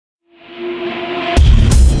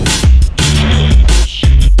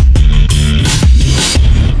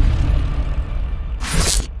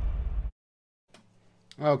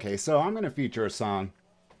Okay, so I'm going to feature a song.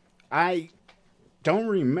 I don't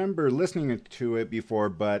remember listening to it before,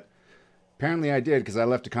 but apparently I did because I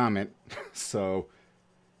left a comment. So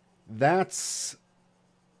that's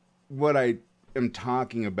what I am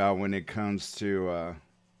talking about when it comes to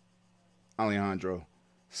Alejandro,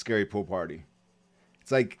 Scary Pool Party.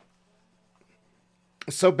 It's like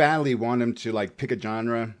so badly want him to like pick a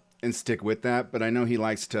genre and stick with that, but I know he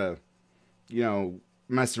likes to, you know,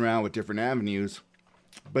 mess around with different avenues.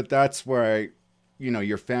 But that's where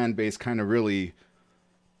your fan base kind of really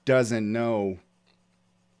doesn't know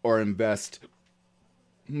or invest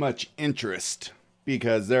much interest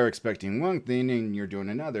because they're expecting one thing and you're doing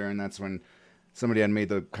another, and that's when somebody had made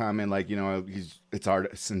the comment like, it's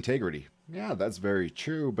artist integrity. Yeah, that's very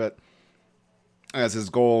true, but as his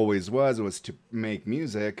goal always was to make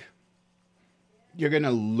music, you're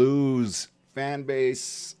gonna lose fan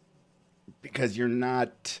base because you're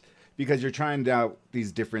trying out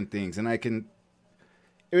these different things. And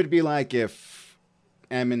it would be like if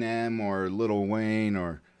Eminem or Lil Wayne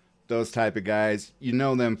or those type of guys, you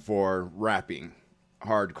know them for rapping,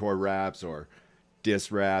 hardcore raps or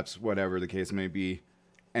diss raps, whatever the case may be.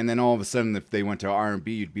 And then all of a sudden, if they went to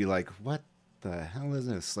R&B, you'd be like, "What the hell is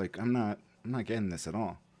this? Like, I'm not getting this at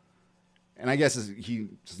all." And I guess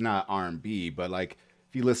he's not R&B, but like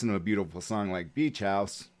if you listen to a beautiful song like Beach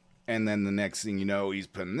House, and then the next thing you know, he's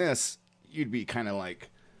putting this, you'd be kind of like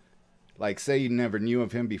say you never knew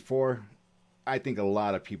of him before. I think a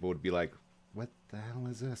lot of people would be like, "What the hell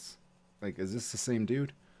is this? Like, is this the same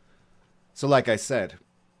dude?" So, like I said,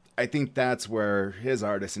 I think that's where his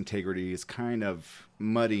artist integrity is kind of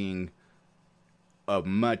muddying a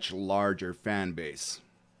much larger fan base.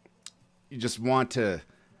 You just want to,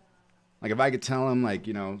 like, if I could tell him, like,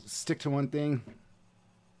 stick to one thing,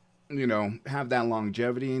 have that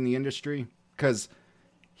longevity in the industry, because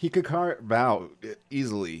he could carve out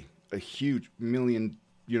easily a huge million,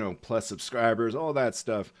 plus subscribers, all that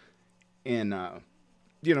stuff, and,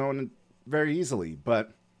 and very easily.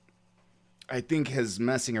 But I think his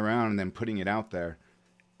messing around and then putting it out there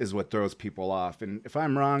is what throws people off. And if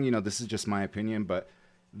I'm wrong, this is just my opinion, but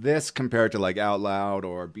this compared to like Out Loud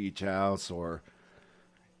or Beach House or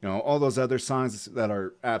all those other songs that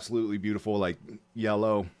are absolutely beautiful, like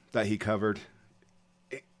Yellow that he covered.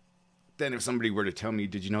 Then if somebody were to tell me,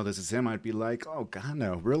 "Did you know this is him?" I'd be like, "Oh God,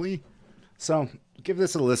 no, really?" So give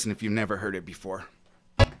this a listen if you've never heard it before.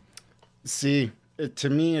 See, to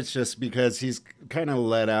me, it's just because he's kind of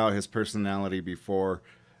let out his personality before,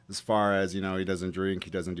 as far as he doesn't drink,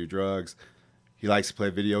 he doesn't do drugs, he likes to play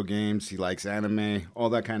video games, he likes anime, all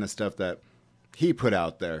that kind of stuff that he put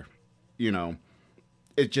out there. You know,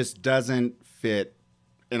 it just doesn't fit,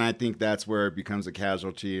 and I think that's where it becomes a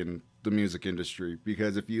casualty in the music industry.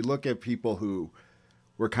 Because if you look at people who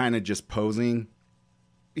were kind of just posing,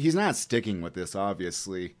 he's not sticking with this,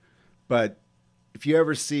 obviously, but if you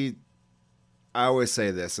ever see, I always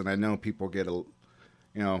say this, and I know people get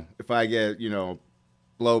if I get,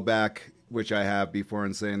 blowback, which I have before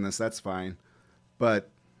in saying this, that's fine. But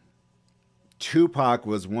Tupac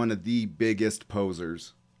was one of the biggest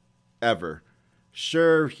posers ever.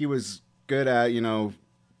 Sure, he was good at,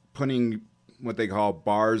 putting what they call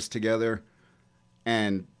bars together.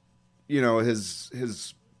 And,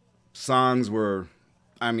 his songs were,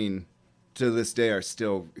 I mean, to this day are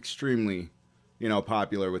still extremely,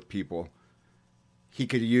 popular with people. He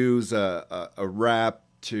could use a rap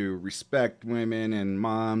to respect women and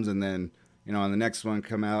moms, and then on the next one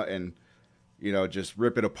come out and just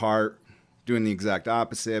rip it apart, doing the exact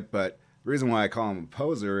opposite. But the reason why I call him a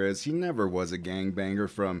poser is he never was a gangbanger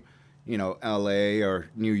from L.A. or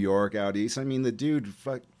New York out east. I mean, the dude,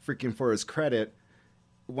 freaking, for his credit,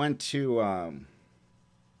 went to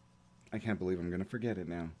I can't believe I'm gonna forget it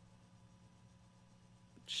now.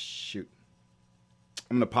 Shoot,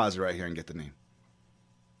 I'm gonna pause it right here and get the name.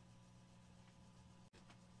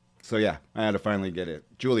 So yeah, I had to finally get it.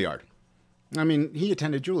 Juilliard. I mean, he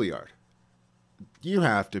attended Juilliard. You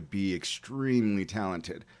have to be extremely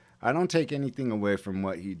talented. I don't take anything away from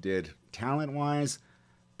what he did talent wise,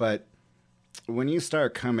 but when you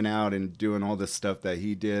start coming out and doing all this stuff that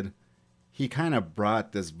he did, he kind of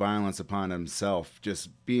brought this violence upon himself,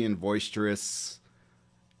 just being boisterous.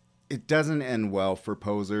 It doesn't end well for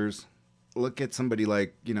posers. Look at somebody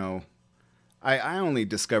like, I only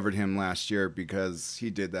discovered him last year because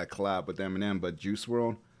he did that collab with Eminem, but Juice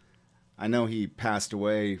World, I know he passed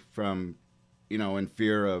away from, in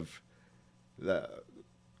fear of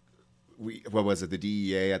what was it, the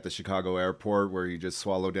DEA at the Chicago airport where he just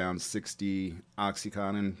swallowed down 60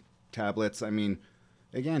 Oxycontin tablets. I mean,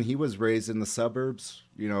 again, he was raised in the suburbs,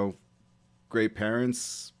 great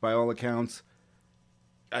parents by all accounts.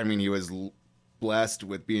 I mean, he was blessed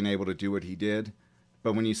with being able to do what he did.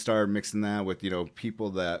 But when you start mixing that with, people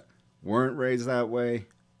that weren't raised that way,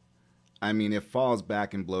 I mean, it falls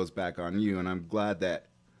back and blows back on you. And I'm glad that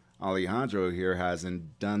Alejandro here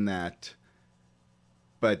hasn't done that.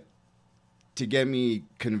 But to get me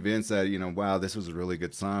convinced that, wow, this was a really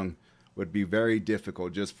good song would be very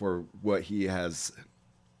difficult just for what he has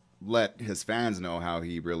let his fans know how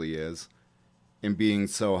he really is. And being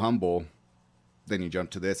so humble, then you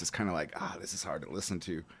jump to this. It's kind of like, this is hard to listen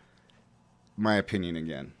to. My opinion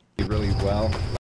again. Really well.